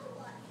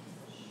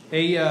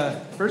Hey,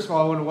 first of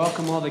all, I want to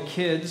welcome all the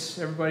kids.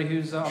 Everybody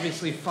who's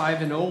obviously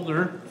 5 and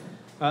older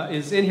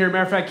is in here.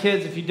 Matter of fact,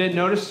 kids, if you didn't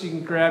notice, you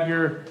can grab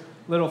your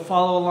little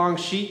follow-along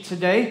sheet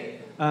today.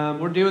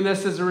 We're doing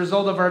this as a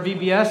result of our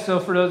VBS,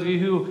 so for those of you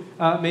who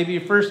maybe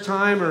your first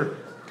time or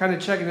kind of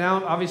checking it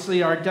out,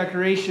 obviously our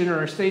decoration or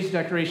our stage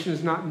decoration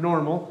is not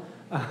normal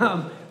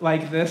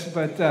like this,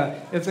 but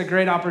it's a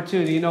great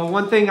opportunity. You know,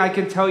 one thing I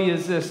can tell you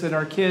is this, that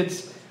our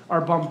kids are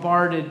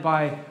bombarded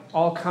by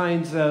all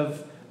kinds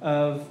of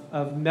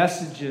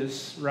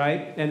messages,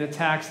 right, and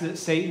attacks that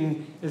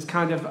Satan is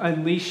kind of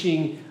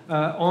unleashing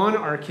on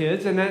our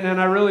kids, and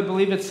I really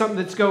believe it's something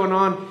that's going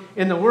on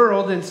in the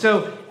world. And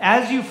so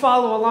as you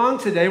follow along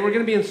today, we're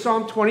going to be in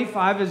Psalm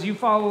 25. As you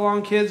follow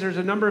along, kids, there's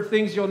a number of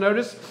things you'll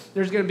notice.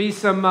 There's going to be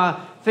some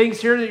things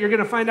here that you're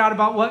going to find out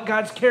about what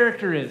God's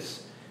character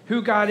is,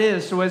 who God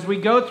is. So as we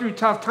go through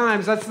tough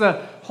times, that's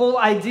the whole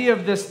idea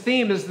of this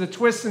theme, is the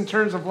twists and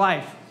turns of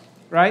life,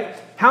 right?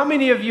 How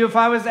many of you, if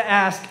I was to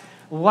ask,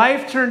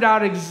 life turned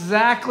out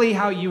exactly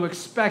how you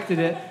expected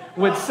it,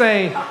 would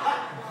say,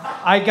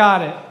 I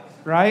got it,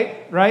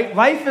 right?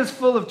 Life is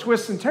full of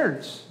twists and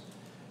turns,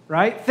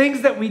 right?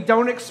 Things that we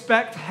don't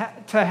expect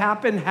to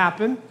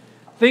happen.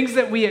 Things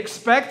that we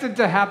expected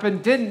to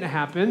happen didn't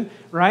happen,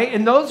 right?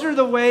 And those are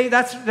the way,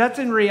 that's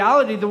in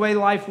reality the way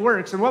life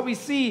works. And what we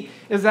see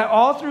is that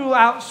all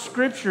throughout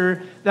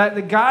Scripture, that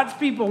the God's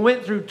people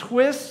went through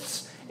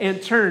twists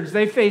and turns.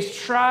 They faced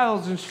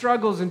trials and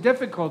struggles and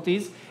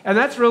difficulties. And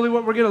that's really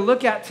what we're going to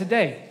look at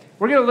today.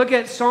 We're going to look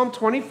at Psalm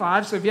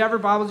 25. So if you have your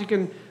Bibles, you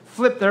can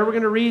flip there. We're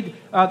going to read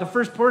the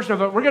first portion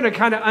of it. We're going to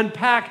kind of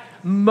unpack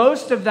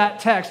most of that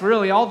text,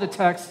 really all the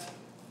text.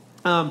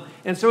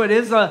 And so it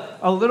is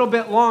a little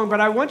bit long, but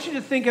I want you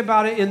to think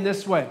about it in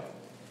this way.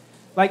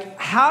 Like,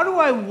 how do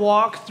I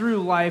walk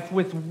through life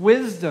with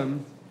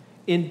wisdom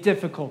in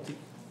difficulty?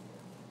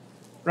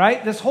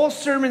 Right? This whole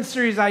sermon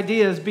series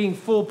idea is being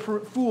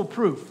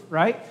foolproof,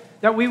 right?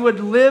 That we would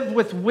live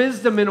with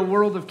wisdom in a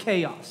world of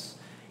chaos.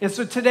 And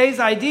so today's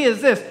idea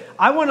is this: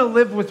 I want to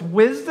live with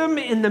wisdom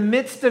in the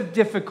midst of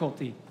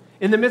difficulty.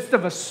 In the midst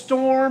of a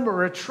storm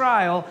or a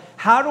trial,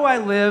 how do I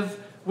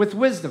live with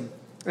wisdom?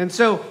 And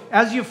so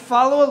as you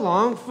follow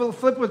along,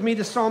 flip with me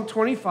to Psalm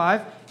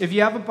 25. If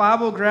you have a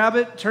Bible, grab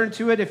it, turn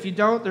to it. If you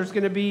don't, there's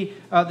going to be,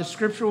 the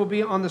scripture will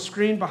be on the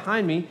screen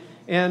behind me.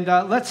 And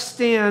let's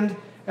stand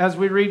as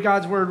we read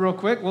God's word real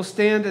quick. We'll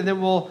stand and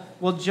then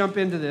we'll jump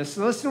into this.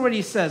 So listen to what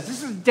he says.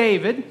 This is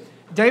David.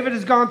 David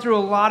has gone through a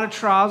lot of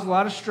trials, a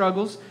lot of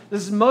struggles.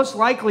 This is most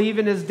likely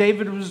even as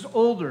David was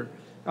older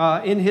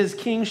in his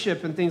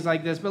kingship and things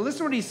like this. But listen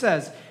to what he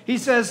says. He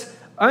says,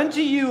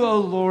 "Unto you, O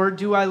Lord,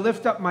 do I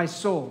lift up my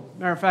soul."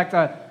 Matter of fact,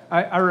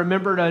 I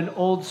remembered an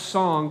old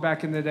song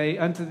back in the day.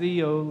 "Unto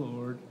thee, O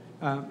Lord,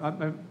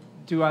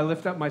 do I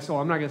lift up my soul."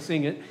 I'm not going to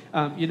sing it.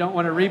 You don't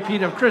want a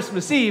repeat of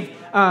Christmas Eve.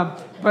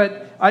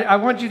 But I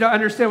want you to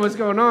understand what's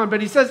going on.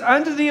 But he says,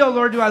 "Unto thee, O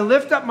Lord, do I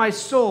lift up my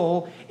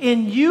soul.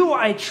 In you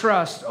I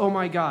trust, O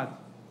my God.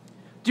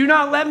 Do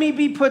not let me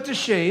be put to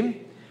shame,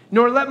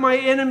 nor let my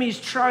enemies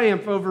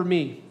triumph over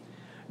me.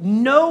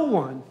 No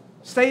one,"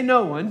 say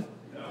no one,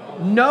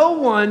 "no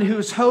one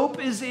whose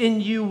hope is in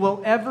you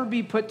will ever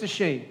be put to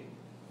shame.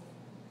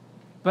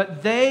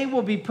 But they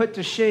will be put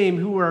to shame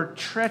who are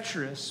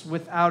treacherous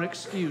without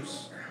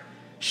excuse.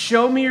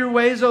 Show me your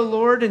ways, O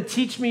Lord, and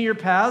teach me your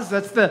paths."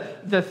 That's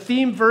the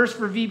theme verse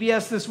for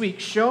VBS this week.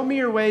 Show me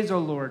your ways, O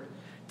Lord.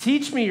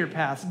 Teach me your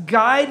paths.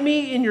 Guide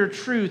me in your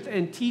truth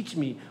and teach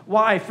me.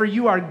 Why? For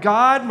you are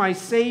God, my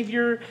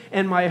Savior,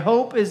 and my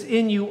hope is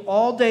in you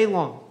all day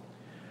long.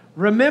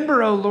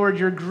 Remember, O Lord,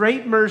 your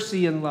great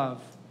mercy and love,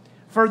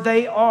 for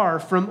they are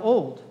from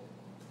old.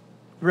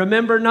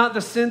 Remember not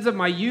the sins of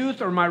my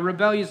youth or my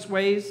rebellious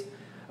ways.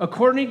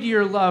 According to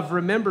your love,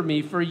 remember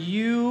me, for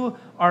you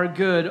are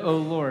good, O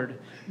Lord.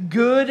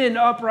 Good and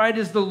upright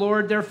is the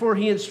Lord, therefore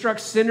he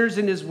instructs sinners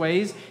in his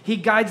ways. He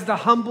guides the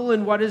humble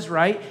in what is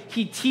right.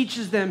 He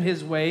teaches them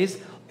his ways.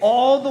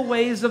 All the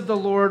ways of the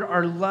Lord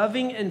are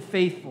loving and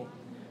faithful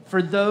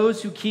for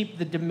those who keep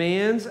the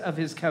demands of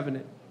his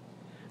covenant.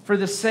 For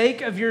the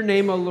sake of your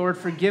name, O Lord,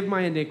 forgive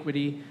my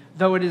iniquity,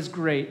 though it is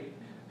great.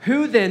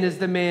 Who then is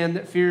the man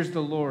that fears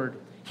the Lord?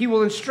 He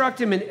will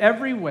instruct him in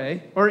every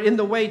way, or in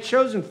the way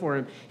chosen for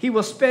him. He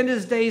will spend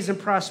his days in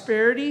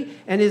prosperity,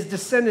 and his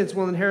descendants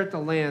will inherit the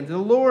land. The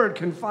Lord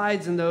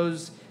confides in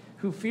those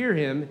who fear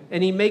him,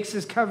 and he makes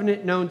his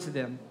covenant known to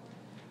them.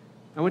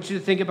 I want you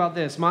to think about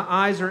this. My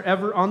eyes are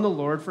ever on the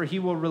Lord, for he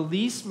will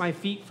release my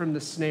feet from the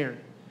snare.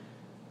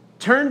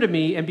 Turn to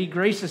me and be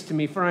gracious to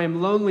me, for I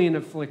am lonely and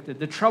afflicted.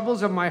 The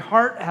troubles of my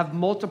heart have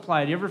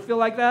multiplied. You ever feel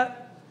like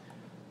that?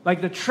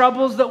 Like the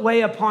troubles that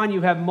weigh upon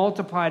you have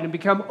multiplied and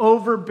become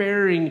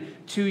overbearing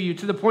to you,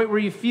 to the point where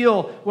you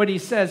feel what he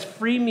says,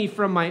 "Free me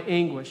from my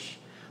anguish.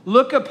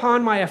 Look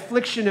upon my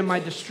affliction and my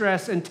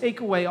distress and take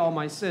away all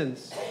my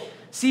sins.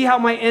 See how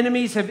my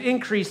enemies have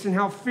increased and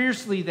how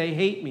fiercely they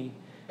hate me."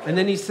 And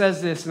then he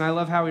says this, and I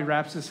love how he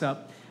wraps this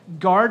up.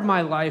 "Guard my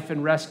life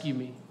and rescue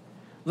me.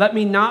 Let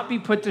me not be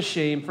put to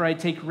shame, for I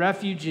take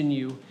refuge in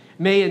you.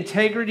 May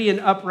integrity and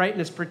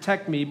uprightness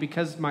protect me,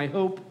 because my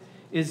hope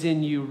is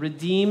in you.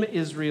 Redeem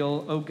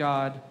Israel, O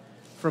God,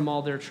 from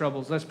all their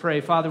troubles. Let's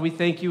pray. Father, we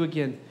thank you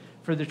again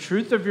for the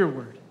truth of your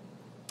word.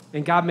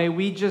 And God, may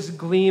we just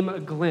glean a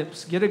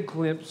glimpse, get a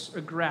glimpse,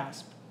 a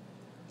grasp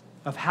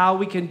of how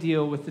we can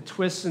deal with the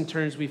twists and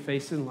turns we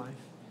face in life.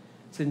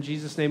 It's in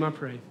Jesus' name I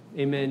pray.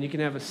 Amen. You can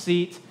have a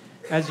seat.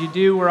 As you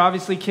do, we're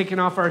obviously kicking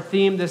off our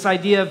theme, this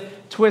idea of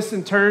twists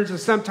and turns. And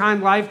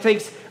sometimes life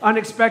takes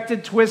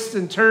unexpected twists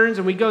and turns,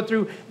 and we go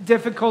through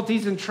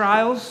difficulties and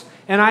trials.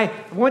 And I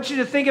want you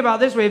to think about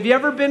this way. Have you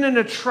ever been in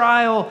a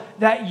trial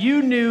that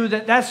you knew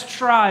that's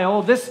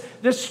trial, this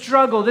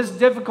struggle, this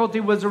difficulty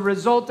was a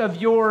result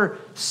of your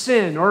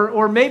sin,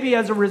 or maybe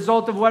as a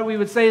result of what we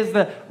would say is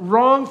the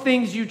wrong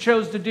things you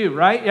chose to do,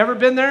 right? You ever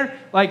been there?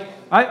 Like,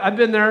 I've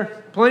been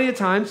there plenty of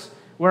times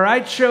where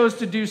I chose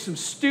to do some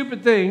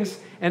stupid things,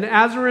 and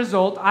as a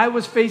result, I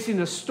was facing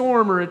a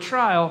storm or a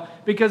trial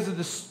because of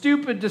the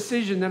stupid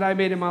decision that I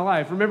made in my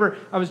life. Remember,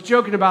 I was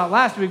joking about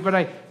last week, but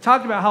I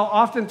talked about how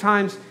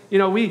oftentimes,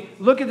 we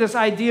look at this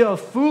idea of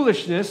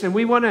foolishness, and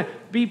we want to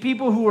be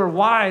people who are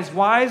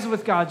wise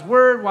with God's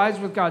word, wise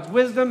with God's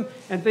wisdom,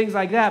 and things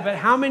like that. But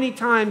how many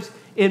times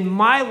in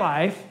my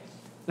life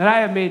that I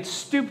have made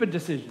stupid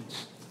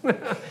decisions,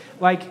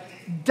 like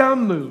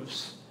dumb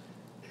moves,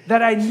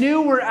 that I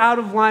knew were out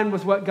of line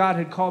with what God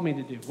had called me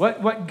to do,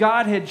 what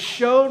God had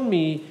shown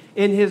me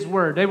in his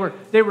word. They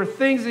were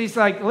things that he's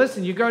like,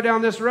 listen, you go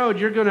down this road,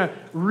 you're going to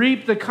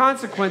reap the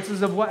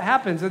consequences of what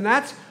happens. And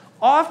that's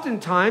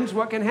oftentimes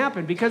what can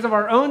happen. Because of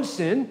our own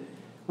sin,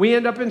 we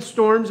end up in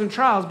storms and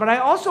trials. But I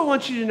also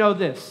want you to know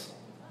this,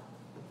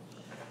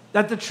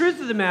 that the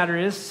truth of the matter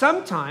is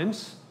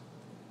sometimes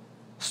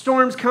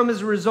storms come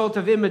as a result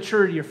of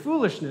immaturity or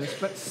foolishness,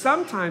 but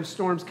sometimes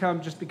storms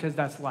come just because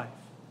that's life.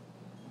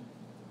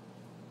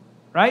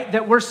 Right?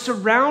 That we're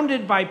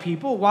surrounded by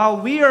people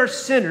while we are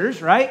sinners,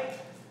 right?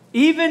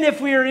 Even if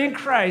we are in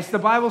Christ, the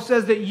Bible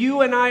says that you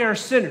and I are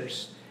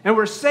sinners and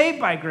we're saved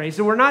by grace,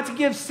 and we're not to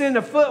give sin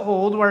a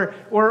foothold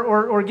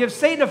or give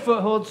Satan a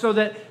foothold so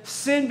that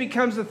sin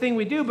becomes the thing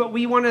we do, but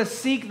we want to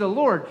seek the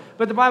Lord.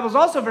 But the Bible is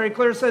also very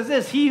clear. It says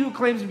this, he who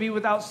claims to be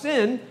without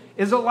sin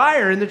is a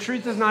liar and the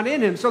truth is not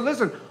in him. So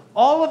listen,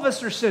 all of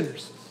us are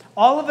sinners.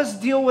 All of us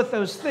deal with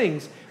those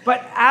things.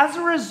 But as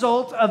a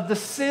result of the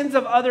sins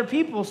of other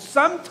people,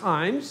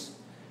 sometimes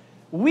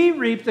we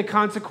reap the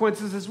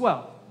consequences as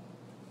well.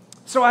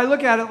 So I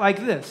look at it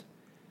like this,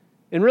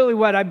 and really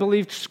what I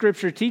believe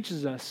Scripture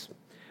teaches us.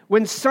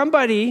 When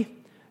somebody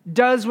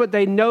does what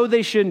they know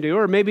they shouldn't do,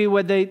 or maybe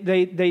what they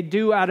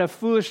do out of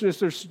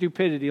foolishness or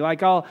stupidity,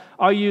 like I'll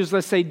use,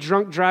 let's say,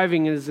 drunk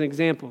driving as an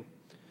example.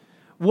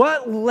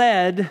 What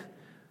led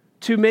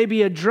to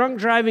maybe a drunk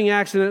driving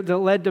accident that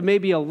led to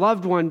maybe a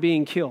loved one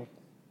being killed?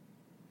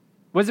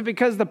 Was it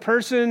because the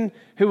person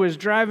who was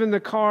driving the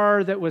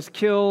car that was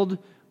killed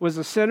was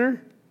a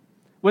sinner?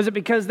 Was it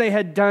because they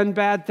had done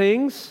bad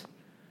things?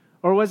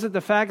 Or was it the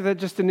fact that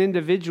just an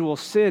individual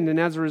sinned, and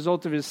as a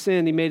result of his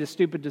sin, he made a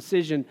stupid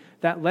decision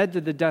that led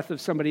to the death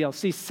of somebody else?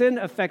 See, sin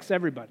affects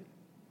everybody.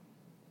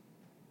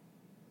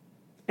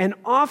 And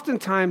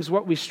oftentimes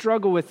what we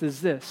struggle with is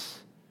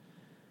this.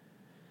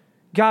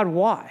 God,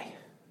 why?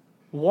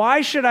 Why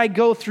should I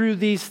go through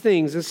these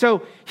things? And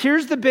so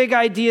here's the big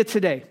idea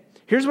today.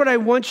 Here's what I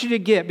want you to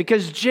get,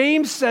 because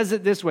James says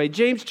it this way.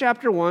 James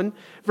chapter 1,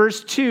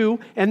 verse 2,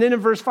 and then in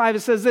verse 5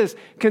 it says this,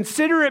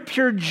 consider it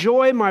pure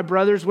joy, my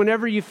brothers,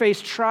 whenever you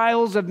face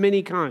trials of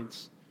many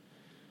kinds.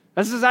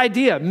 That's his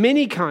idea,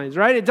 many kinds,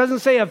 right? It doesn't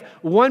say of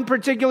one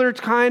particular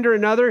kind or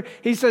another.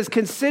 He says,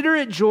 consider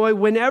it joy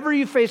whenever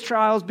you face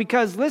trials,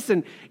 because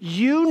listen,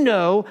 you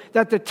know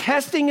that the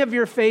testing of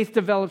your faith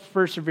develops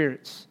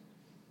perseverance.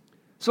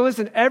 So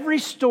listen, every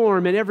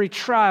storm and every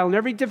trial and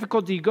every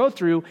difficulty you go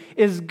through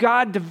is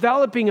God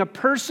developing a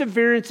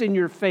perseverance in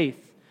your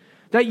faith,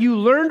 that you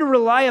learn to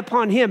rely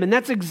upon him. And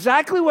that's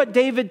exactly what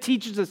David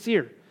teaches us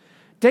here.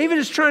 David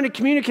is trying to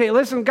communicate,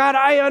 listen, God,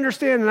 I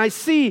understand and I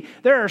see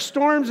there are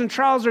storms and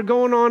trials that are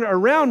going on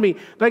around me,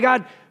 but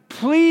God,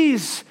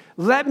 please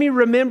let me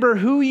remember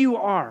who you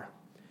are.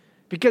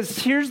 Because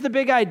here's the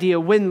big idea,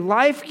 when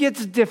life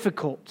gets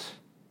difficult,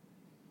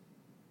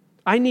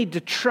 I need to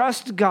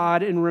trust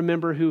God and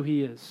remember who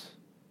he is.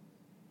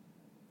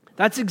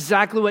 That's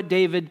exactly what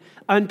David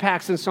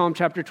unpacks in Psalm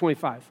chapter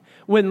 25.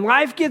 When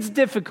life gets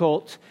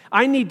difficult,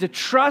 I need to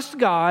trust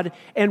God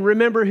and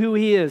remember who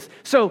he is.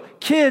 So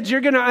kids,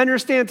 you're going to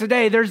understand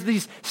today, there's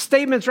these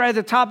statements right at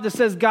the top that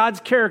says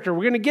God's character.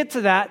 We're going to get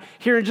to that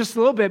here in just a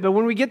little bit, but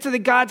when we get to the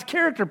God's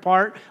character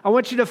part, I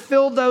want you to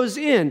fill those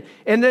in.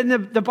 And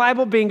then the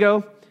Bible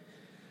bingo,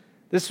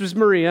 this was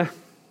Maria.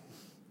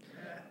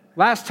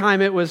 Last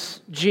time it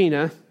was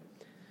Gina.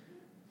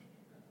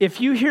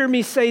 If you hear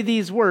me say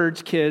these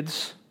words,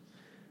 kids,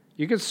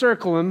 you can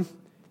circle them,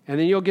 and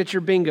then you'll get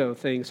your bingo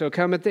thing. So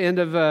come at the end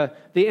of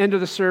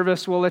the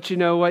service. We'll let you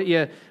know what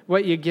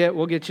you get.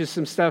 We'll get you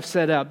some stuff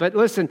set up. But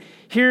listen,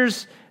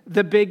 here's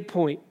the big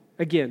point.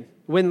 Again,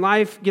 when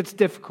life gets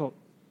difficult,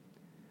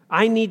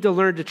 I need to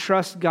learn to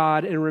trust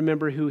God and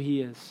remember who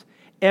he is.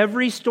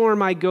 Every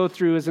storm I go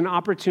through is an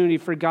opportunity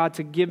for God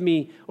to give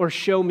me or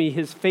show me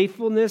his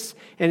faithfulness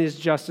and his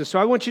justice. So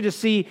I want you to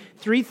see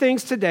three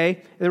things today,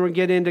 and then we're going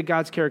to get into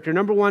God's character.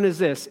 Number one is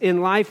this.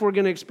 In life, we're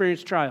going to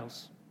experience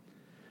trials,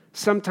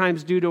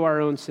 sometimes due to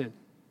our own sin.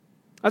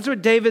 That's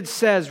what David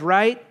says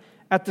right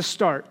at the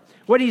start.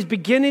 What he's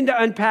beginning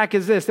to unpack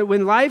is this, that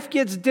when life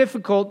gets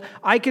difficult,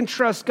 I can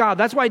trust God.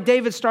 That's why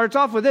David starts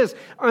off with this.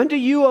 Unto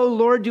you, O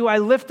Lord, do I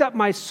lift up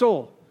my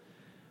soul.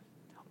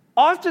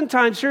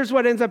 Oftentimes, here's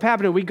what ends up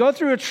happening. We go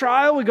through a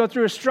trial, we go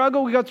through a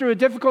struggle, we go through a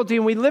difficulty,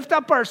 and we lift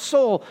up our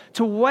soul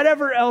to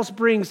whatever else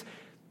brings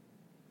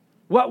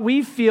what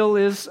we feel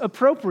is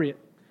appropriate,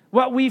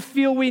 what we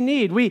feel we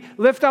need. We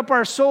lift up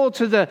our soul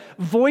to the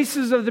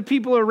voices of the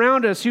people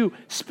around us who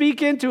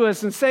speak into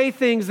us and say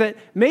things that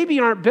maybe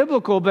aren't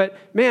biblical, but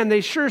man, they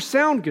sure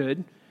sound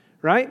good,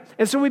 right?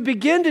 And so we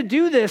begin to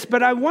do this,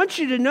 but I want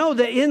you to know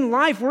that in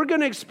life, we're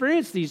going to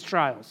experience these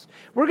trials.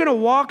 We're going to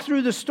walk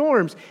through the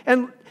storms.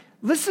 And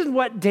listen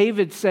what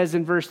David says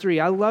in verse 3.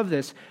 I love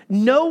this.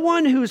 No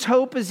one whose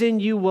hope is in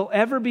you will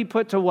ever be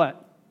put to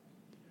what?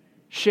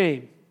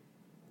 Shame.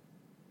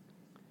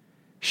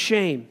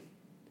 Shame.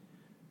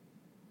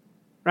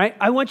 Right?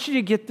 I want you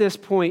to get this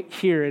point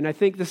here, and I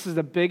think this is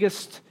a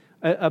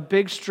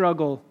big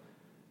struggle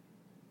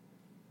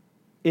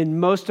in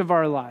most of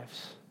our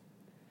lives,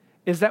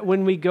 is that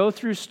when we go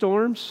through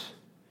storms,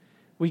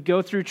 we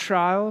go through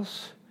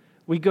trials,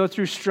 we go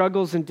through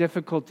struggles and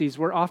difficulties,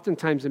 we're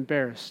oftentimes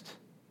embarrassed.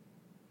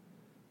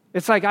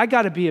 It's like, I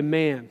got to be a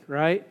man,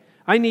 right?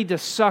 I need to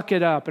suck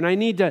it up, and I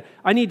need to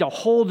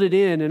hold it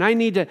in, and I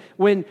need to,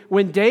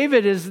 when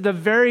David is the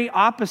very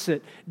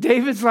opposite.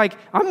 David's like,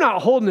 I'm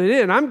not holding it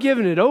in, I'm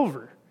giving it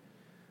over.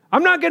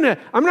 I'm not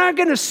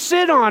gonna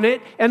sit on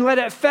it and let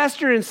it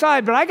fester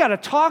inside, but I got to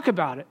talk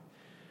about it,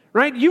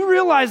 right? You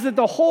realize that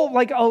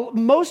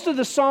most of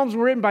the Psalms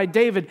were written by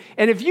David,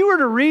 and if you were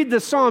to read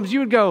the Psalms, you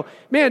would go,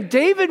 man,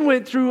 David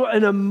went through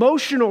an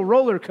emotional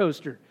roller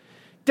coaster.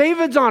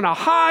 David's on a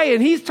high,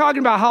 and he's talking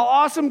about how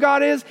awesome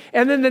God is,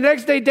 and then the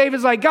next day,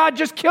 David's like, God,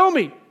 just kill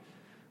me.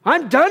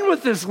 I'm done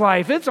with this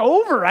life. It's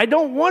over. I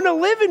don't want to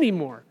live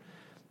anymore.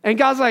 And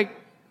God's like,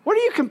 what are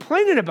you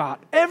complaining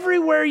about?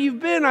 Everywhere you've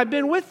been, I've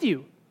been with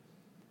you.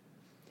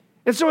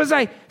 And so as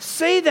I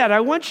say that, I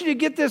want you to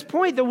get this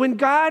point that when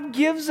God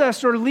gives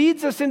us or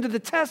leads us into the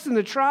tests and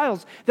the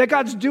trials, that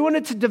God's doing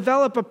it to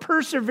develop a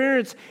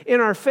perseverance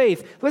in our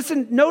faith.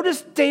 Listen,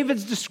 notice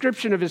David's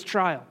description of his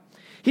trial.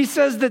 He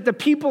says that the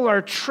people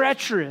are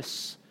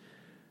treacherous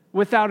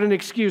without an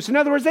excuse. In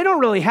other words, they don't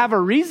really have a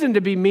reason to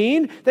be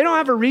mean. They don't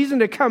have a reason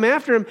to come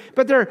after him,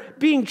 but they're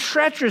being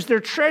treacherous. They're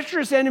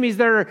treacherous enemies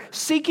that are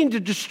seeking to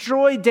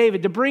destroy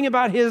David, to bring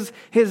about his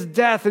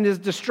death and his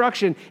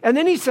destruction. And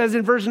then he says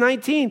in verse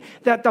 19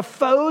 that the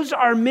foes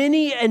are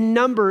many in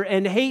number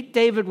and hate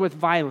David with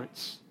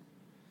violence.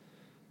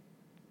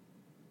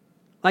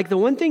 Like the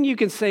one thing you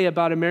can say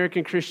about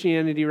American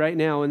Christianity right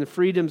now and the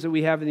freedoms that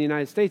we have in the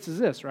United States is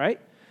this, right?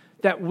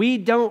 That we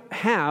don't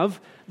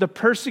have the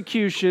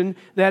persecution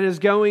that is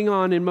going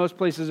on in most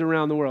places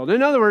around the world.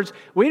 In other words,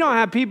 we don't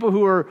have people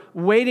who are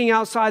waiting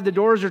outside the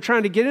doors or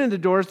trying to get into the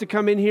doors to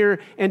come in here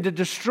and to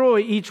destroy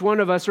each one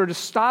of us or to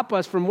stop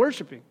us from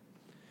worshiping.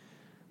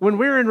 When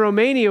we were in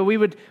Romania,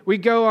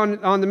 we'd go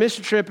on the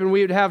mission trip and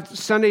we would have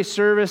Sunday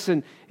service,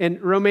 and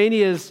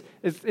Romania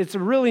it's a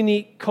really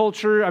neat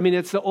culture. I mean,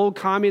 it's the old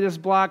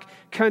communist bloc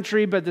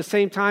country, but at the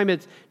same time,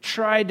 it's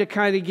tried to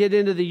kind of get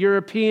into the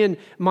European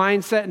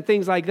mindset and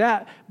things like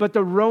that. But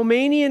the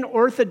Romanian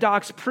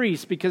Orthodox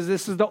priest, because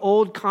this is the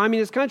old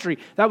communist country,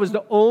 that was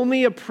the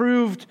only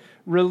approved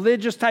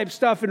religious type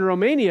stuff in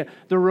Romania.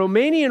 The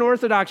Romanian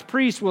Orthodox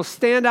priest will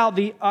stand out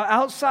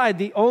outside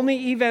the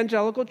only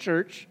evangelical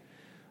church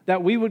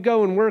that we would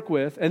go and work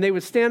with, and they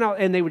would stand out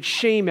and they would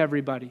shame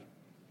everybody.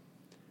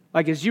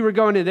 Like as you were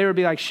going in, they would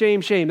be like,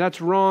 shame, shame, that's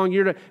wrong.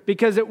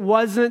 Because it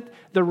wasn't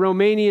the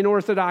Romanian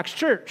Orthodox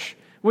Church,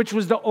 which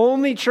was the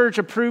only church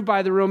approved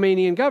by the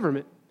Romanian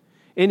government.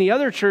 Any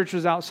other church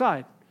was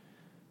outside.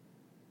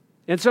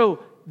 And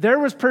so there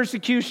was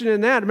persecution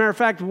in that. As a matter of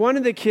fact, one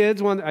of the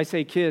kids, I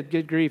say kid,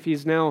 good grief,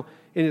 he's now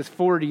in his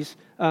 40s.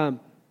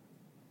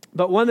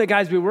 But one of the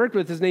guys we worked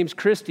with, his name's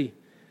Christy.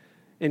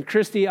 And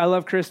Christy, I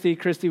love Christy.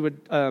 Christy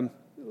would...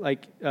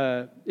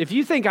 if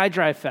you think I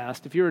drive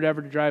fast, if you were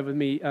ever to drive with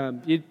me,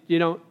 you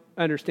don't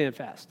understand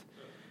fast.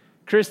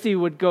 Christy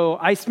would go,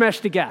 I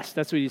smashed the gas.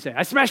 That's what you say.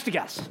 I smashed the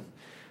gas.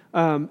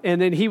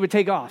 And then he would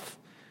take off.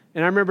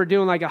 And I remember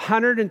doing like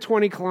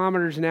 120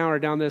 kilometers an hour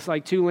down this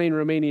like 2-lane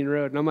Romanian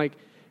road. And I'm like,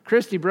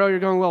 Christy, bro, you're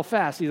going a little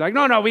fast. He's like,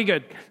 no, we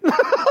good.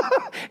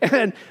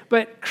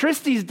 But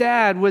Christy's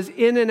dad was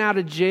in and out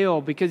of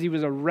jail because he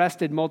was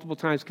arrested multiple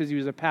times because he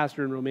was a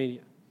pastor in Romania.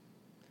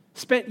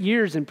 Spent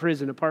years in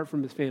prison apart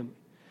from his family.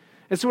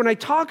 And so when I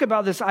talk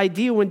about this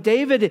idea, when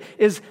David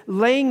is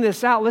laying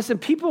this out, listen,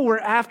 people were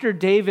after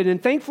David.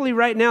 And thankfully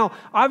right now,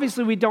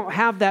 obviously we don't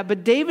have that.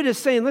 But David is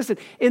saying, listen,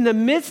 in the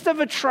midst of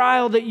a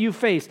trial that you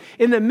face,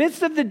 in the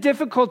midst of the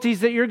difficulties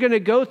that you're going to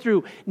go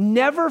through,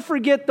 never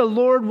forget the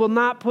Lord will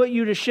not put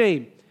you to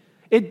shame.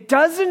 It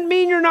doesn't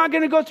mean you're not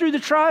going to go through the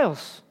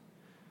trials.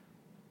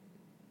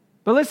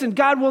 But listen,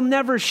 God will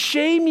never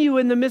shame you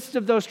in the midst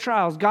of those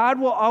trials. God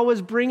will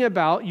always bring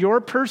about your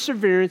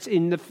perseverance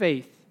in the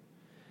faith.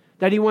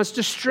 That he wants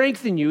to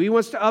strengthen you. He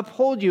wants to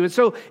uphold you. And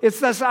so it's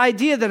this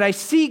idea that I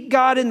seek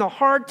God in the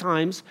hard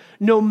times,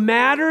 no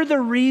matter the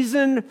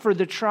reason for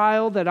the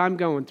trial that I'm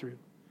going through.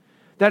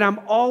 That I'm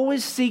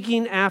always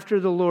seeking after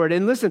the Lord.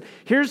 And listen,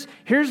 here's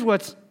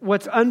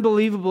what's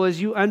unbelievable as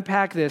you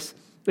unpack this.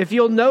 If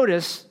you'll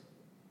notice,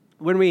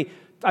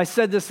 I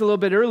said this a little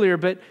bit earlier,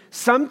 but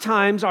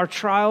sometimes our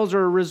trials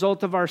are a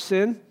result of our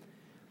sin.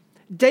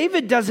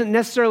 David doesn't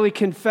necessarily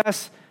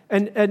confess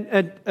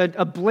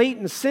a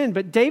blatant sin,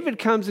 but David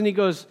comes and he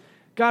goes,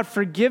 God,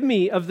 forgive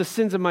me of the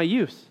sins of my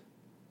youth.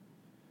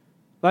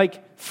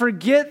 Like,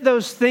 forget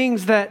those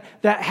things that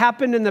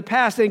happened in the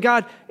past. And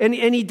God, and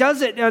he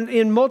does it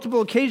in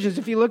multiple occasions.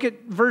 If you look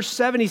at verse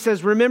 7, he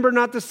says, remember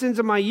not the sins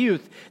of my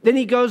youth. Then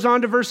he goes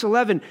on to verse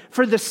 11,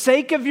 for the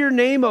sake of your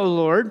name, O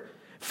Lord,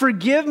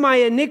 forgive my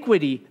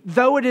iniquity,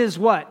 though it is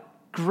what?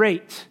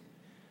 Great.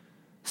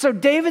 So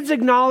David's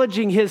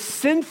acknowledging his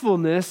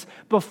sinfulness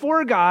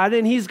before God,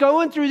 and he's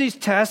going through these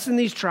tests and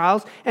these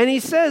trials, and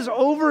he says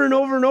over and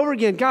over and over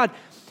again, God,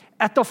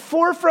 at the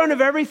forefront of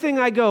everything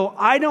I go,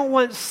 I don't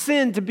want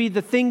sin to be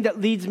the thing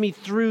that leads me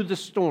through the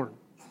storm.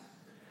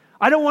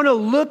 I don't want to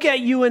look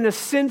at you in a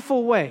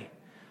sinful way.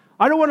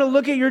 I don't want to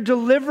look at your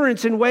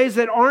deliverance in ways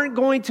that aren't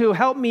going to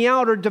help me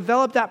out or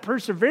develop that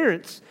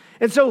perseverance.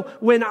 And so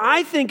when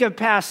I think of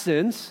past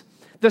sins,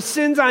 the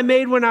sins I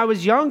made when I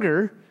was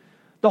younger,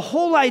 the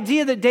whole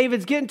idea that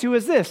David's getting to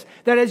is this,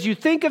 that as you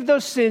think of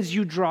those sins,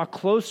 you draw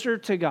closer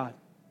to God.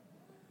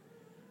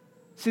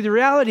 See, the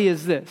reality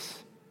is this.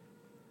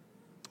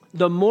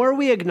 The more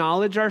we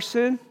acknowledge our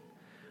sin,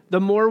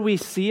 the more we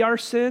see our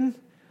sin,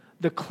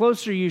 the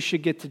closer you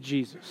should get to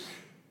Jesus.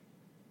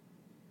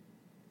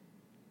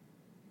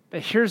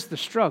 But here's the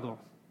struggle.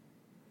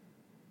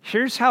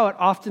 Here's how it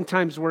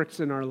oftentimes works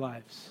in our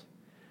lives.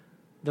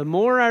 The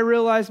more I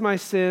realize my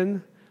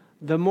sin,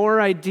 the more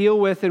I deal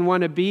with and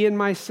want to be in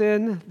my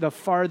sin, the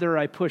farther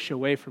I push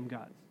away from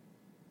God.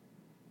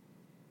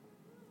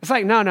 It's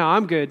like, no,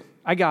 I'm good.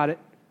 I got it.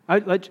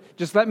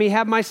 Just let me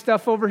have my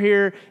stuff over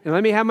here, and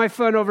let me have my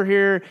fun over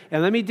here,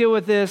 and let me deal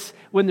with this.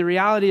 When the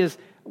reality is,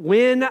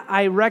 when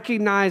I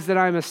recognize that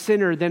I'm a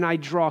sinner, then I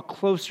draw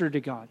closer to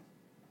God.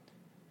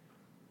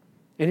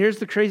 And here's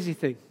the crazy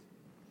thing.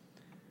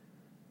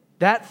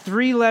 That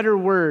 3-letter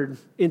word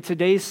in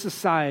today's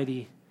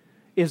society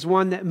is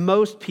one that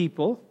most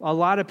people, a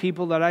lot of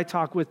people that I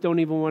talk with, don't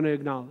even want to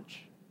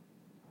acknowledge.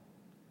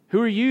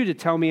 Who are you to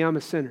tell me I'm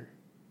a sinner?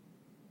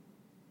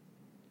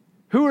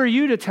 Who are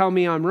you to tell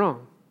me I'm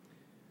wrong?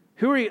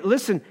 Who are you?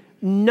 Listen,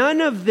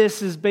 none of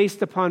this is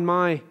based upon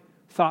my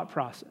thought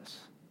process.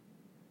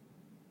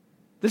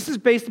 This is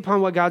based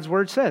upon what God's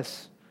word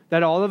says,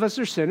 that all of us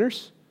are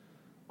sinners.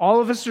 All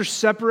of us are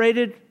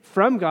separated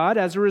from God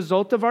as a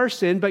result of our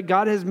sin, but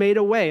God has made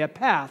a way, a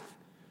path.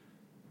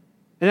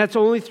 And that's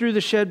only through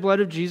the shed blood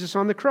of Jesus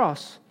on the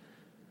cross.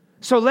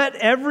 So let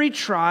every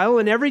trial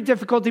and every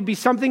difficulty be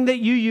something that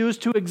you use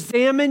to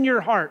examine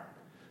your heart.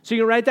 So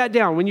you can write that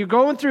down. When you're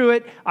going through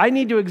it, I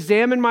need to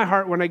examine my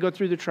heart when I go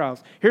through the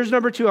trials. Here's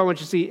number 2 I want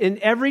you to see.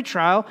 In every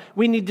trial,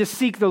 we need to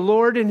seek the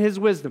Lord and his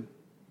wisdom.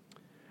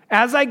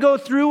 As I go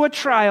through a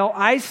trial,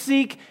 I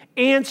seek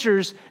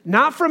answers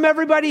not from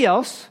everybody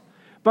else,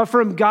 but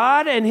from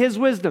God and his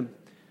wisdom.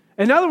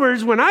 In other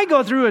words, when I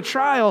go through a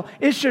trial,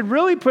 it should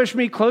really push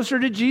me closer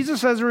to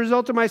Jesus as a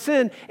result of my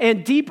sin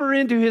and deeper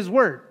into his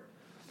word.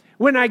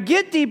 When I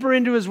get deeper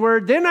into his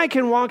word, then I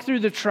can walk through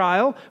the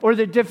trial or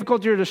the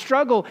difficulty or the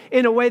struggle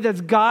in a way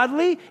that's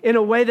godly, in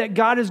a way that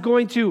God is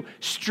going to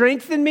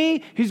strengthen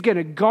me. He's going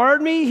to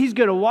guard me. He's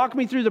going to walk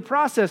me through the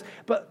process.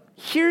 But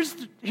here's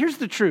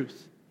the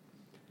truth.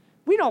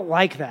 We don't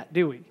like that,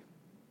 do we?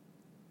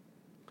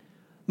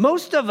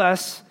 Most of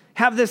us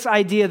have this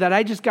idea that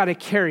I just got to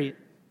carry it.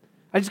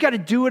 I just got to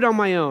do it on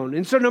my own.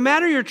 And so no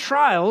matter your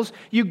trials,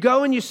 you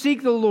go and you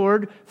seek the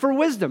Lord for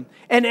wisdom.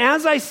 And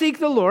as I seek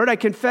the Lord, I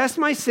confess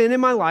my sin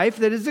in my life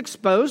that is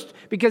exposed,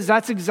 because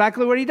that's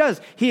exactly what he does.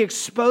 He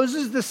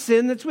exposes the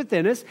sin that's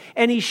within us,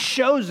 and he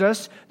shows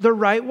us the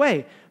right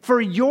way.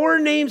 For your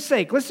name's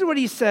sake, listen to what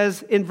he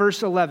says in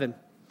verse 11.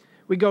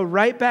 We go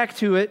right back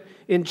to it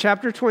in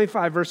chapter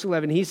 25, verse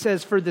 11. He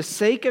says, for the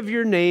sake of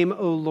your name,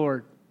 O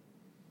Lord.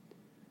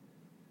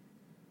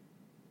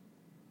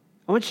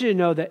 I want you to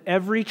know that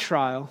every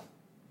trial,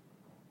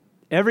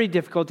 every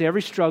difficulty,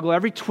 every struggle,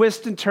 every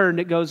twist and turn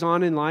that goes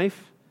on in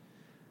life,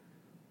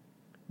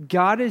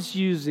 God is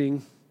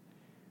using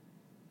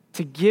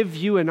to give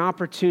you an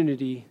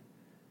opportunity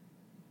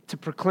to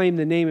proclaim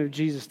the name of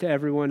Jesus to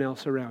everyone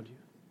else around you.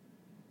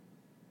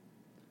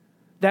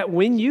 That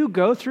when you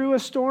go through a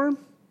storm,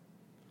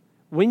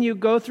 when you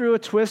go through a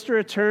twist or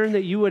a turn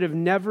that you would have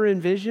never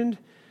envisioned,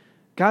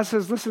 God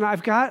says, listen,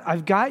 I've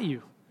got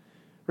you.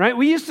 Right?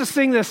 We used to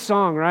sing this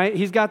song, right?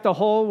 He's got the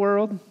whole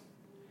world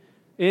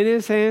in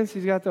his hands.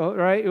 He's got the whole,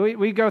 right?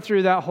 We go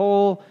through that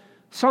whole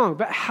song.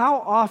 But how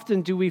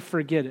often do we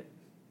forget it?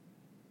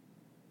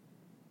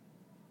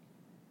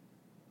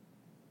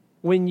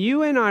 when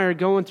you and I are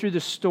going through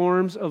the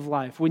storms of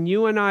life, when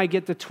you and I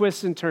get the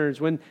twists and turns,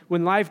 when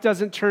life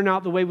doesn't turn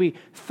out the way we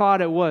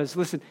thought it was,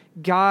 listen,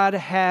 God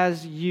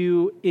has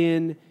you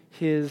in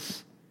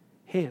his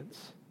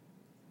hands.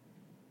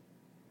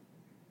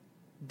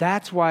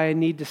 That's why I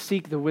need to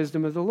seek the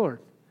wisdom of the Lord.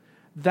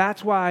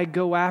 That's why I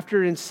go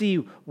after and see,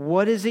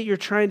 what is it you're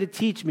trying to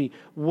teach me?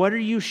 What are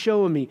you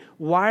showing me?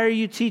 Why are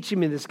you teaching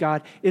me this,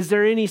 God? Is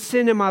there any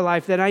sin in my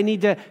life that I need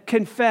to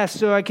confess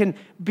so I can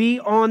be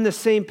on the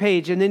same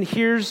page? And then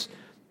here's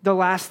the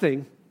last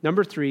thing,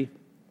 number 3.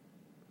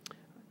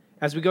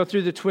 As we go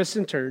through the twists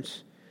and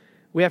turns,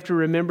 we have to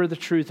remember the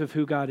truth of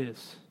who God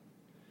is.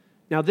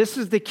 Now, this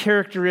is the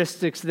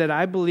characteristics that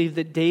I believe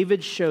that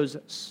David shows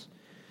us.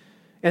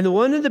 And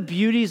one of the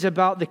beauties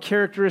about the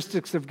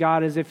characteristics of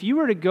God is if you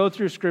were to go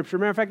through Scripture,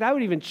 matter of fact, I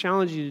would even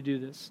challenge you to do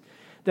this,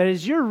 that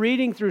as you're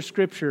reading through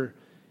Scripture,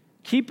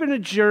 keep in a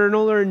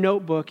journal or a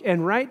notebook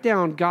and write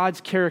down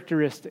God's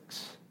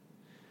characteristics.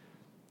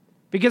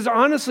 Because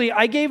honestly,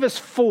 I gave us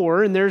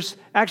 4, and there's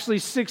actually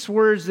 6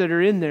 words that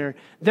are in there.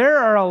 There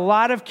are a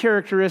lot of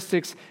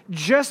characteristics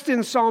just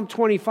in Psalm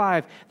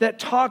 25 that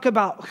talk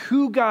about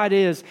who God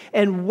is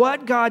and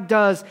what God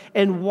does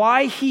and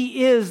why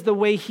he is the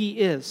way he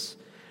is.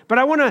 But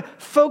I want to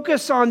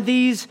focus on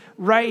these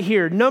right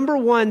here. Number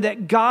 1,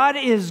 that God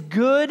is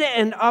good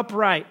and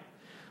upright.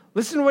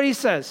 Listen to what he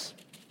says.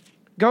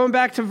 Going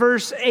back to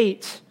verse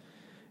 8.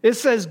 It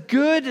says,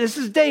 good, this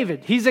is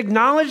David. He's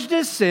acknowledged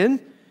his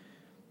sin.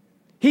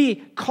 He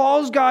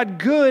calls God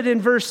good in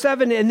verse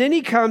 7, and then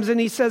he comes and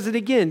he says it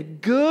again.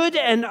 Good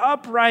and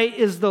upright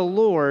is the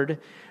Lord.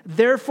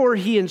 Therefore,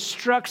 he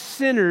instructs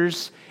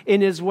sinners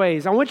in his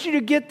ways. I want you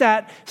to get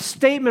that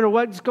statement of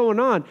what's going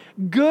on.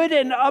 Good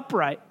and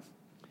upright.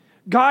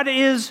 God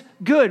is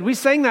good. We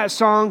sang that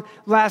song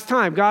last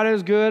time. God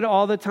is good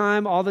all the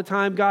time,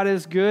 God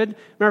is good.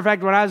 Matter of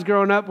fact, when I was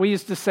growing up, we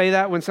used to say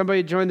that when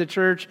somebody joined the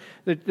church,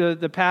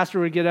 the pastor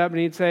would get up and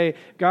he'd say,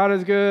 God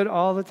is good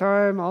all the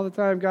time,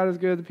 God is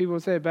good. The people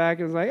would say it back,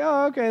 and it was like,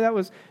 oh, okay, that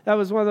was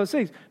one of those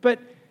things. But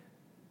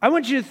I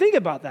want you to think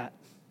about that.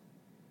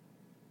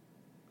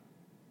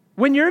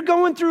 When you're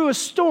going through a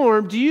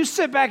storm, do you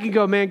sit back and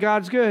go, man,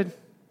 God's good?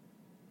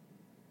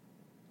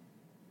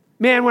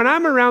 Man, when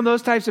I'm around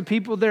those types of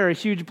people, they're a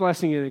huge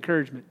blessing and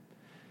encouragement.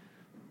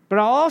 But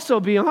I'll also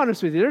be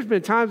honest with you. There's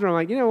been times where I'm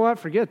like, you know what?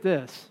 Forget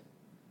this.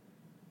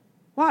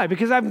 Why?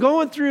 Because I'm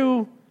going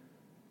through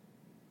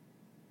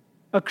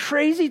a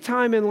crazy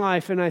time in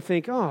life and I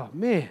think, oh,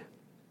 man.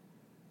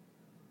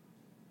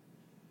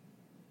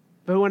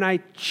 But when I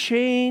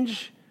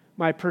change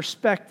my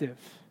perspective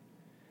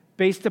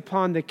based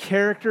upon the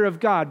character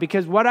of God,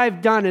 because what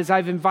I've done is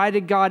I've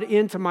invited God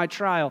into my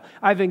trial.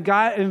 I've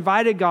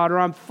invited God, or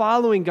I'm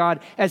following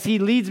God as he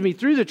leads me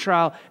through the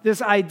trial.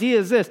 This idea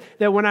is this,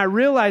 that when I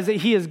realize that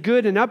he is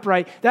good and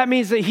upright, that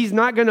means that he's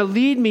not going to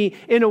lead me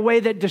in a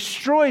way that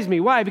destroys me.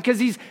 Why? Because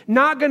he's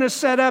not going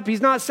to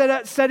he's not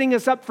setting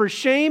us up for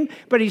shame,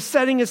 but he's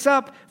setting us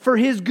up for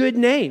his good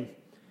name.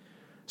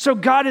 So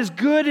God is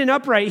good and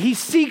upright. He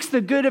seeks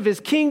the good of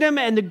his kingdom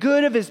and the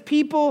good of his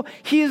people.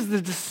 He is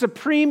the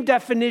supreme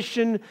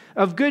definition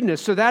of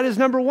goodness. So that is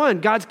number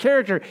 1, God's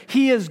character.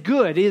 He is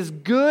good. He is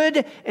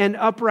good and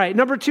upright.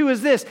 Number 2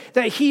 is this,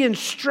 that he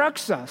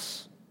instructs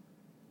us.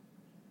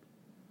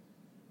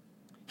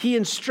 He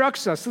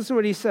instructs us. Listen to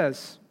what he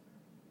says.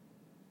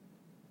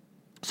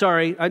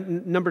 Sorry,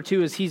 number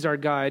 2 is he's our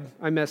guide.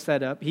 I messed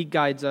that up. He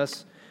guides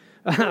us.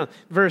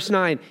 Verse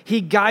 9,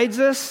 he guides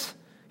us.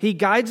 He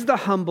guides the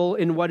humble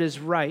in what is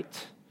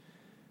right.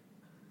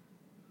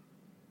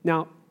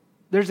 Now,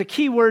 there's a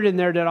key word in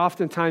there that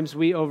oftentimes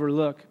we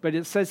overlook, but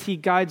it says he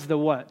guides the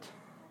what?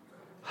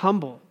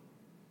 Humble.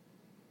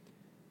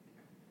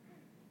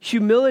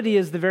 Humility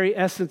is the very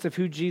essence of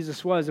who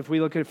Jesus was if we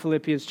look at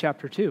Philippians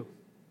chapter 2. It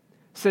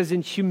says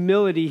in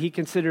humility, he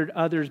considered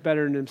others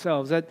better than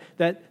themselves.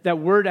 That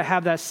word to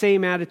have that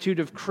same attitude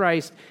of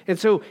Christ. And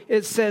so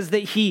it says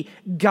that he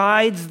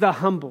guides the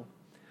humble.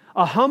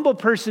 A humble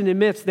person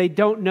admits they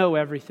don't know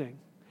everything.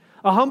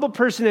 A humble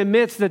person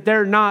admits that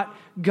they're not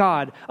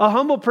God. A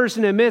humble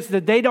person admits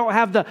that they don't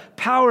have the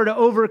power to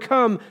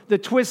overcome the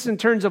twists and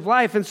turns of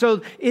life. And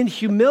so in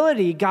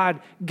humility,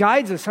 God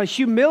guides us. A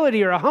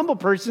humility or a humble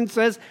person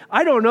says,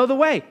 I don't know the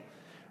way,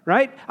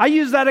 right? I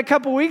used that a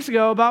couple weeks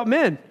ago about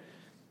men.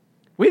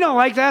 We don't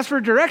like to ask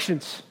for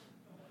directions.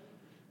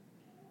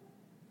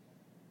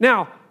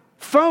 Now,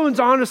 phones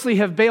honestly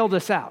have bailed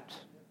us out.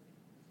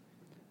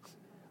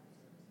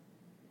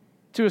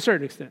 To a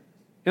certain extent,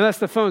 unless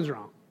the phone's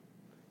wrong.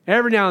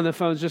 Every now and then the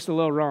phone's just a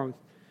little wrong,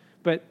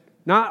 but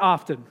not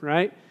often,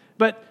 right?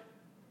 But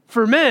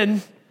for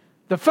men,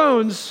 the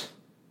phones,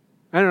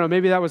 I don't know,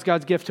 maybe that was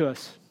God's gift to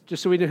us,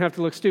 just so we didn't have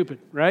to look stupid,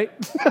 right?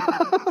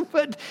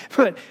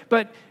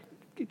 but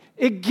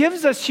it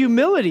gives us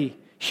humility.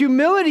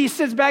 Humility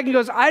sits back and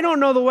goes, I don't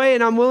know the way,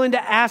 and I'm willing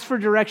to ask for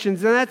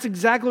directions. And that's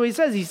exactly what he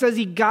says. He says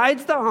he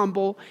guides the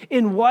humble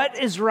in what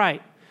is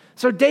right.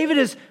 So David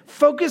is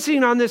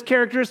focusing on this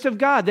characteristic of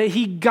God, that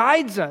he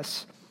guides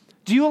us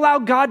Do you allow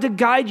God to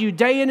guide you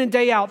day in and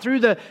day out through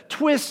the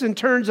twists and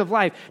turns of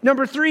life?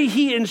 Number 3,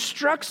 he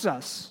instructs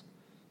us.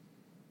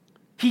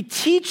 He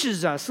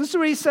teaches us. Listen to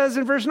what he says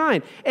in verse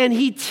 9. And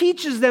he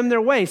teaches them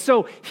their way.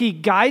 So he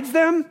guides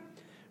them,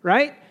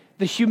 right?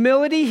 The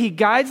humility, he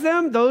guides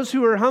them, those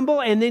who are humble,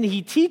 and then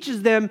he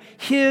teaches them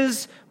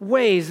his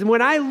ways. And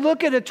when I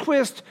look at a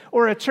twist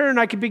or a turn,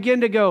 I can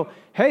begin to go,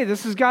 hey,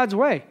 this is God's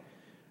way.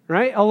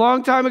 Right? A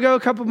long time ago,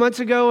 a couple months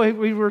ago,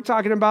 we were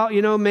talking about,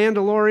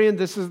 Mandalorian,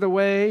 this is the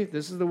way,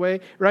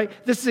 right?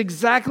 This is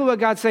exactly what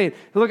God's saying.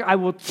 Look, I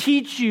will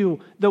teach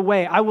you the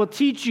way. I will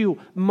teach you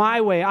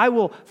my way. I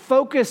will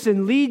focus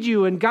and lead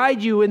you and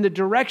guide you in the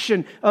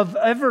direction of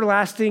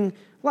everlasting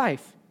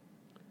life.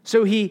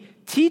 So he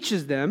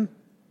teaches them.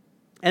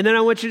 And then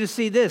I want you to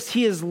see this.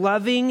 He is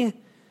loving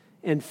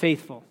and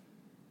faithful.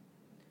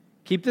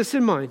 Keep this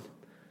in mind.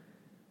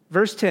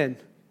 Verse 10,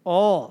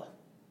 all.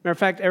 Matter of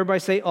fact,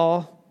 everybody say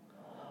all.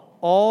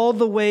 All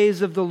the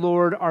ways of the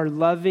Lord are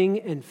loving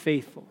and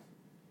faithful.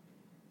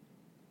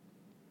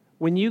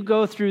 When you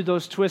go through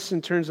those twists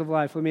and turns of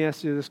life, let me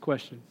ask you this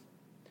question.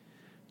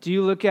 Do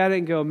you look at it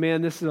and go,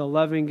 man, this is a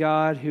loving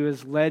God who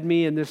has led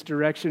me in this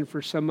direction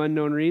for some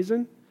unknown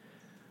reason?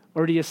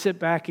 Or do you sit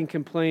back and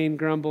complain,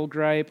 grumble,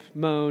 gripe,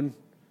 moan,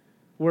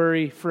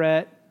 worry,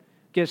 fret,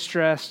 get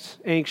stressed,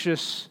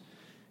 anxious?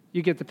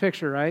 You get the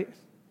picture, right?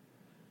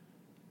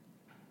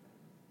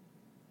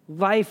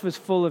 Life is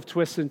full of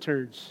twists and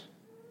turns.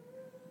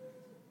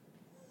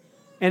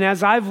 And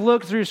as I've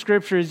looked through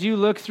Scripture, as you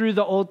look through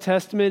the Old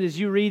Testament, as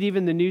you read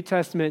even the New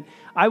Testament,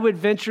 I would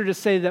venture to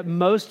say that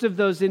most of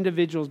those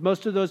individuals,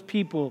 most of those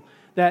people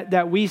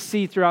that we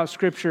see throughout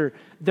Scripture,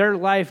 their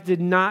life did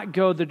not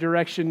go the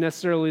direction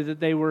necessarily that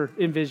they were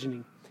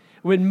envisioning.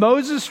 When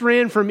Moses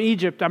ran from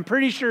Egypt, I'm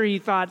pretty sure he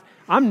thought,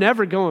 I'm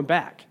never going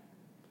back.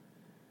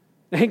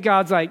 And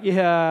God's like,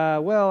 yeah,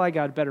 well, I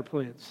got better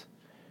plans.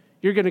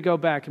 You're going to go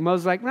back. And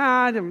Moses is like,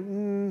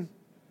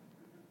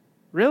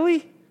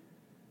 really?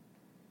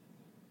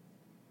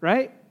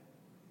 Right?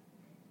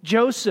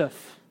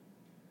 Joseph.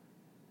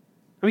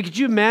 I mean, could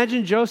you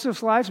imagine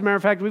Joseph's life? As a matter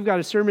of fact, we've got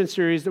a sermon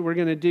series that we're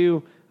going to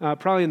do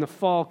probably in the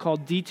fall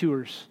called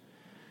Detours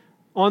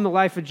on the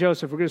life of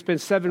Joseph. We're going to spend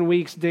 7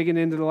 weeks digging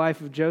into the life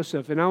of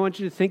Joseph. And I want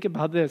you to think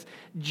about this.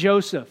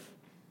 Joseph,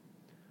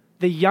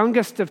 the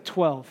youngest of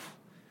 12,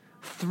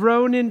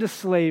 thrown into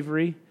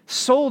slavery,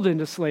 sold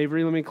into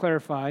slavery, let me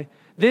clarify,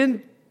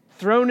 then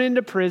thrown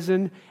into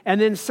prison, and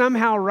then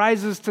somehow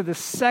rises to the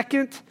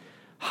second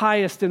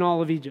highest in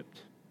all of Egypt.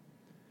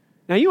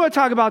 Now, you want to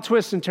talk about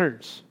twists and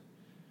turns.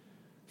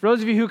 For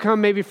those of you who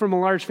come maybe from a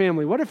large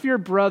family, what if your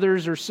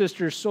brothers or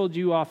sisters sold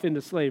you off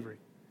into slavery?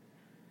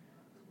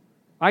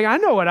 I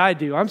know what I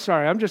do. I'm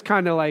sorry. I'm just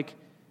kind of like,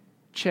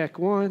 check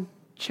 1,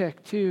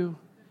 check 2.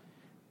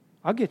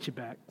 I'll get you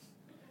back.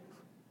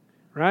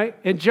 Right?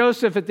 And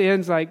Joseph at the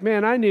end's like,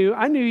 man, I knew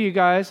you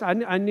guys.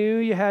 I knew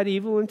you had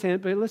evil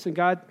intent, but listen,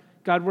 God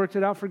worked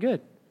it out for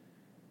good.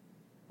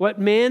 What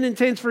man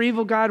intends for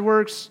evil, God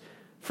works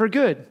for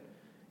good.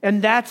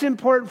 And that's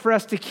important for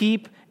us to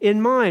keep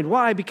in mind.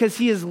 Why? Because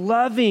he is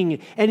loving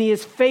and he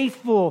is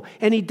faithful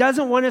and he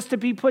doesn't want us to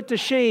be put to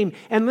shame.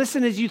 And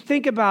listen, as you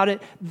think about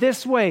it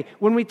this way,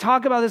 when we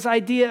talk about this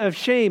idea of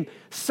shame,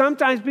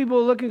 sometimes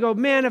people look and go,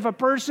 man, if a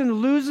person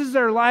loses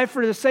their life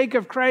for the sake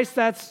of Christ,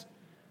 that's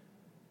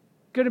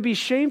going to be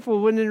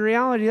shameful, when in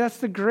reality, that's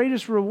the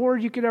greatest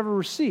reward you could ever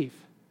receive.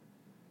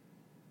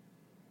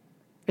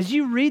 As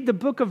you read the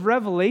book of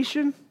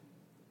Revelation,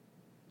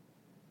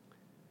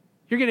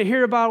 you're going to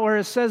hear about where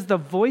it says the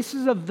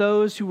voices of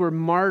those who were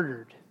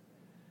martyred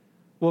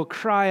will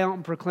cry out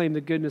and proclaim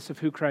the goodness of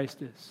who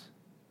Christ is.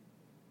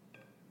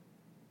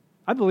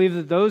 I believe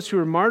that those who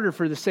are martyred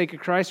for the sake of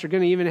Christ are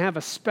going to even have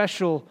a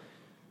special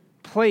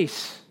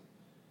place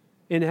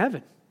in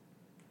heaven.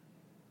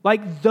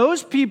 Like,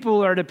 those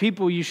people are the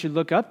people you should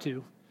look up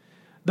to.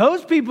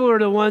 Those people are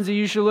the ones that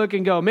you should look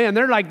and go, man,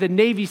 they're like the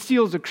Navy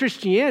SEALs of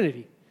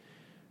Christianity,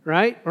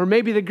 right? Or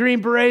maybe the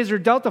Green Berets or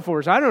Delta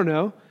Force, I don't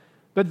know.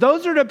 But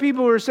those are the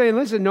people who are saying,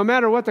 listen, no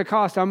matter what the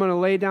cost, I'm going to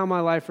lay down my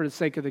life for the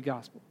sake of the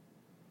gospel.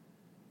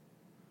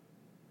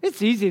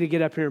 It's easy to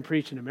get up here and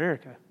preach in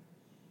America.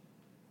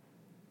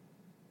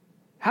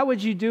 How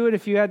would you do it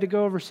if you had to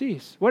go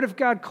overseas? What if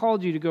God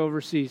called you to go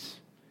overseas?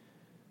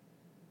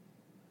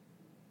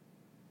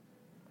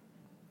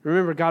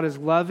 Remember, God is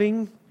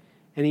loving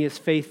and he is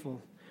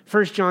faithful.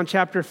 1 John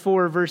chapter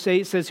 4, verse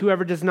 8 says,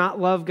 whoever does not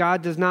love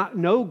God does not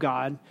know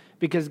God,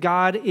 because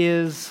God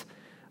is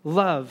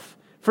love.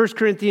 1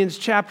 Corinthians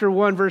chapter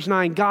 1, verse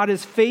 9, God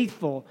is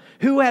faithful,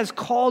 who has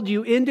called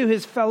you into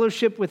his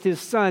fellowship with his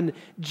Son,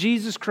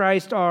 Jesus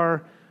Christ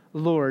our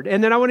Lord.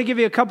 And then I want to give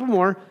you a couple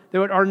more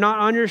that are not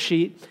on your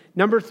sheet.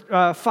 Number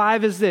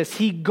 5 is this: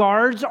 he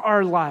guards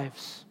our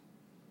lives.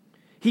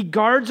 He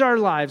guards our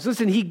lives.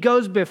 Listen, he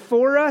goes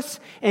before us,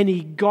 and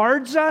he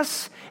guards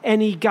us,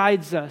 and he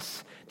guides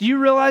us. Do you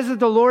realize that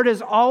the Lord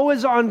is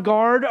always on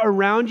guard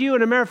around you?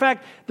 And a matter of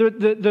fact,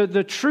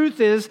 the truth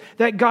is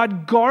that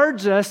God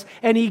guards us,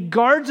 and he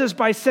guards us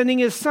by sending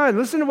his Son.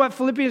 Listen to what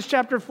Philippians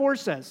chapter 4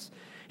 says.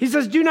 He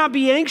says, do not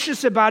be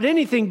anxious about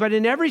anything, but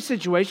in every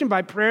situation,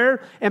 by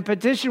prayer and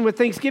petition with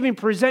thanksgiving,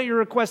 present your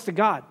request to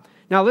God.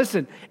 Now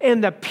listen,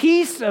 and the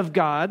peace of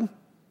God,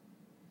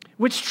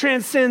 which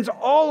transcends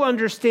all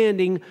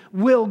understanding,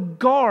 will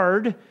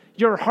guard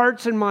your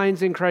hearts and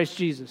minds in Christ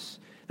Jesus.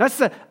 That's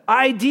the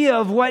idea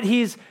of what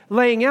he's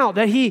laying out,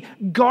 that he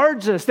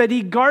guards us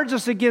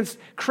against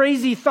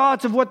crazy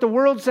thoughts of what the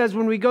world says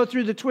when we go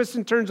through the twists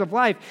and turns of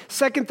life.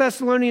 2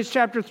 Thessalonians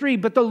chapter 3,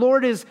 but the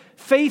Lord is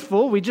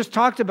faithful, we just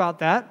talked about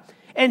that,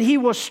 and he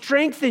will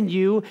strengthen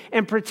you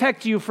and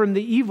protect you from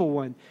the evil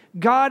one.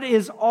 God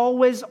is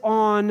always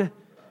on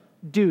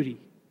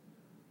duty,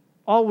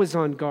 always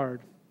on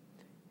guard.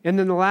 And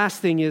then the last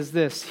thing is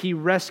this, he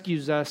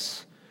rescues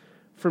us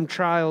from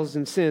trials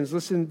and sins.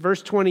 Listen,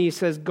 verse 20, he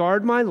says,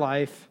 guard my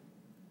life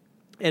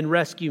and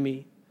rescue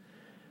me.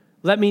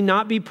 Let me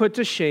not be put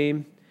to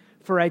shame,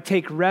 for I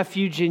take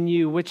refuge in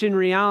you, which in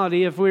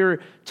reality, if we were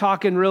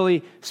talking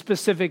really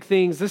specific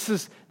things,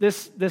 this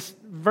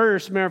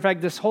verse, matter of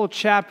fact, this whole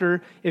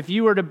chapter, if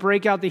you were to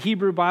break out the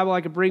Hebrew Bible,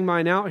 I could bring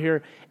mine out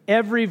here,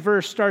 every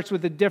verse starts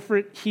with a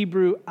different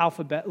Hebrew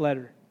alphabet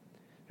letter.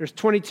 There's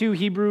 22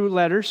 Hebrew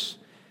letters.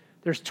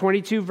 There's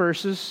 22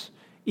 verses.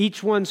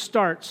 Each one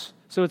starts.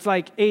 So it's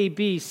like A,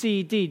 B,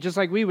 C, D, just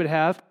like we would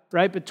have,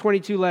 right? But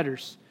 22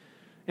 letters.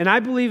 And I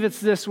believe it's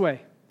this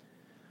way,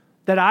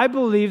 that I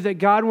believe that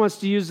God wants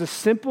to use the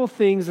simple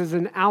things as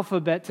an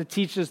alphabet to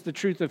teach us the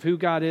truth of who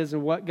God is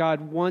and what God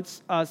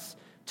wants us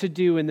to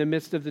do in the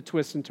midst of the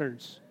twists and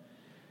turns.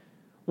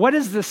 What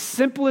is the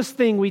simplest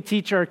thing we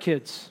teach our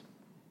kids?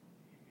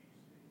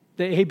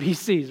 The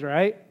ABCs,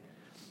 right?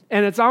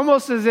 And it's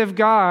almost as if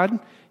God,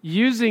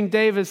 using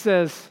David,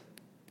 says,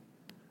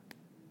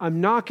 I'm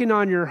knocking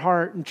on your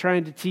heart and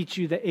trying to teach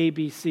you the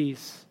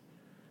ABCs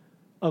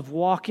of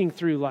walking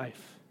through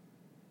life.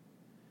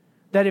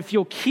 That if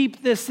you'll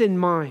keep this in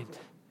mind,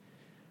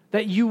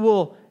 that you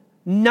will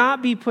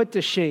not be put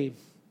to shame,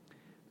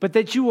 but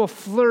that you will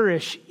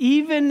flourish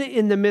even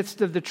in the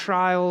midst of the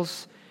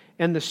trials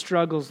and the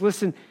struggles.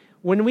 Listen,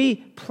 when we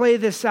play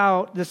this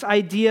out, this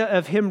idea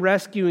of him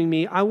rescuing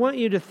me, I want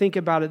you to think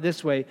about it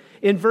this way.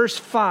 In verse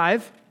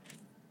 5,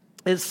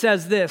 it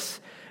says this,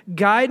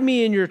 guide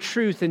me in your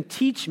truth and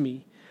teach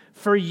me,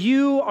 for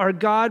you are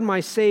God, my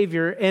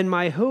Savior, and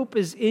my hope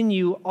is in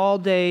you all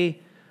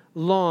day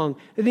long.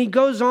 And he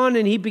goes on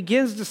and he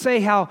begins to say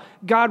how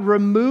God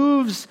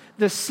removes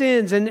the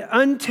sins and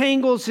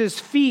untangles his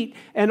feet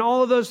and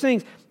all of those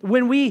things.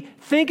 When we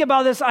think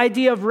about this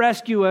idea of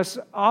rescue us,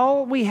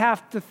 all we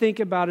have to think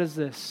about is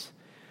this,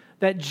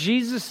 that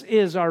Jesus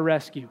is our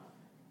rescue.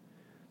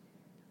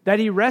 That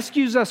he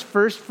rescues us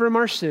first from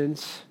our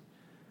sins,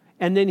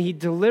 and then he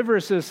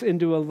delivers us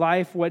into a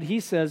life, what he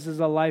says is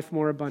a life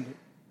more abundant.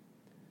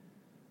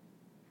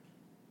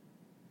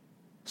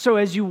 So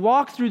as you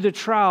walk through the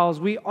trials,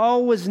 we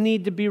always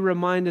need to be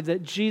reminded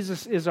that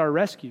Jesus is our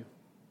rescue.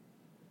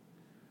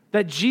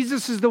 That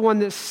Jesus is the one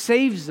that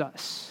saves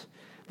us.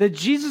 That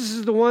Jesus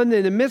is the one that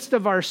in the midst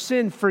of our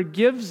sin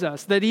forgives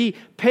us. That he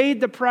paid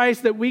the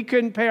price that we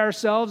couldn't pay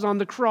ourselves on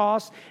the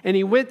cross. And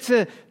he went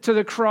to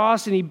the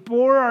cross and he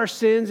bore our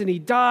sins and he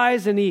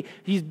dies and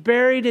he's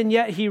buried and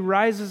yet he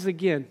rises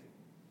again.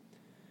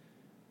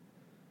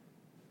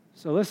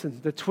 So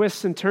listen, the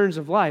twists and turns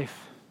of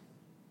life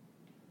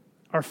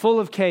are full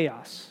of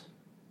chaos.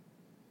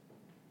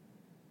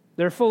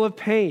 They're full of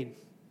pain.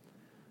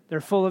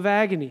 They're full of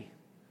agony.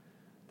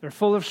 They're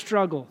full of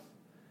struggle.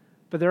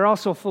 But they're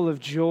also full of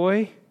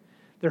joy.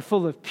 They're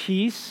full of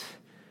peace.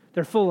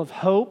 They're full of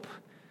hope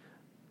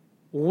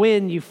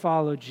when you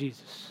follow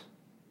Jesus.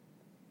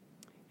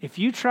 If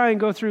you try and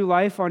go through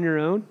life on your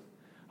own,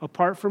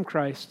 apart from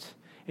Christ,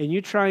 and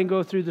you try and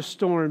go through the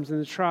storms and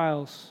the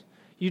trials,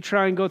 you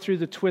try and go through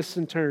the twists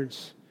and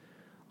turns,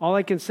 all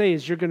I can say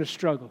is you're going to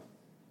struggle.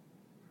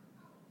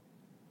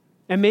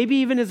 And maybe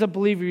even as a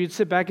believer, you'd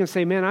sit back and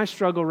say, man, I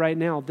struggle right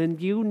now. Then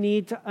you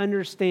need to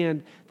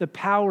understand the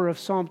power of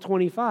Psalm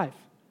 25.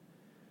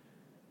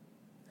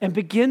 And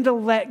begin to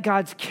let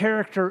God's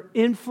character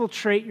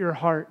infiltrate your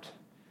heart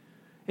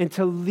and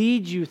to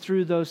lead you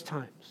through those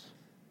times.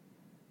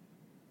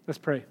 Let's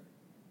pray.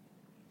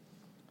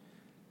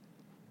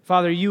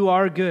 Father, you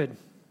are good.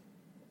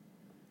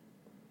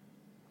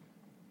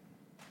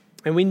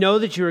 And we know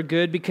that you are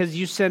good because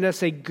you sent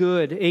us a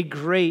good, a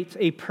great,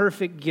 a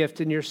perfect gift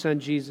in your Son,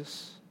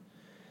 Jesus.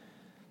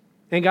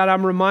 And God,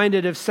 I'm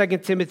reminded of 2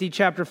 Timothy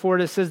chapter 4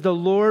 that says, the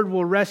Lord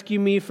will rescue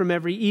me from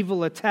every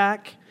evil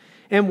attack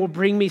and will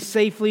bring me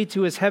safely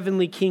to his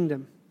heavenly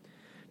kingdom.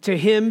 To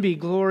him be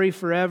glory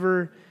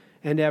forever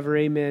and ever.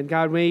 Amen.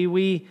 God, may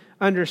we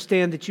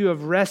understand that you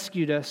have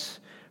rescued us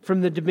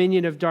from the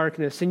dominion of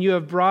darkness and you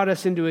have brought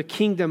us into a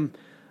kingdom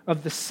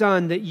of the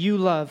Son that you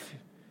love,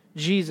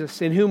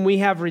 Jesus, in whom we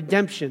have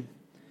redemption,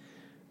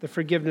 the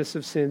forgiveness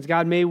of sins.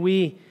 God, may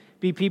we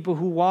be people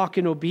who walk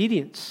in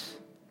obedience.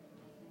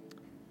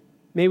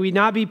 May we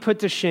not be put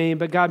to shame,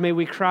 but God, may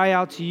we cry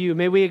out to you.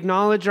 May we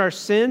acknowledge our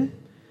sin.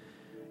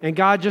 And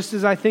God, just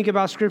as I think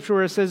about Scripture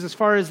where it says, as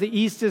far as the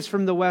east is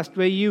from the west,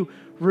 may you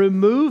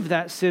remove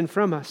that sin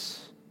from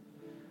us.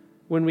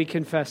 when we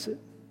confess it,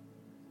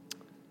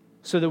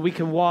 so that we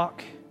can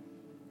walk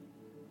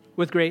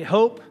with great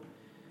hope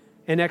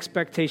and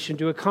expectation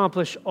to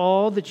accomplish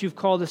all that you've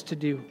called us to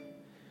do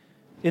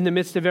in the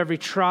midst of every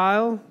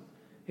trial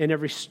and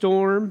every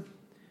storm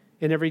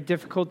and every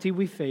difficulty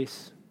we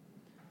face.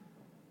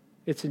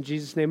 It's in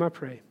Jesus' name I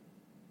pray.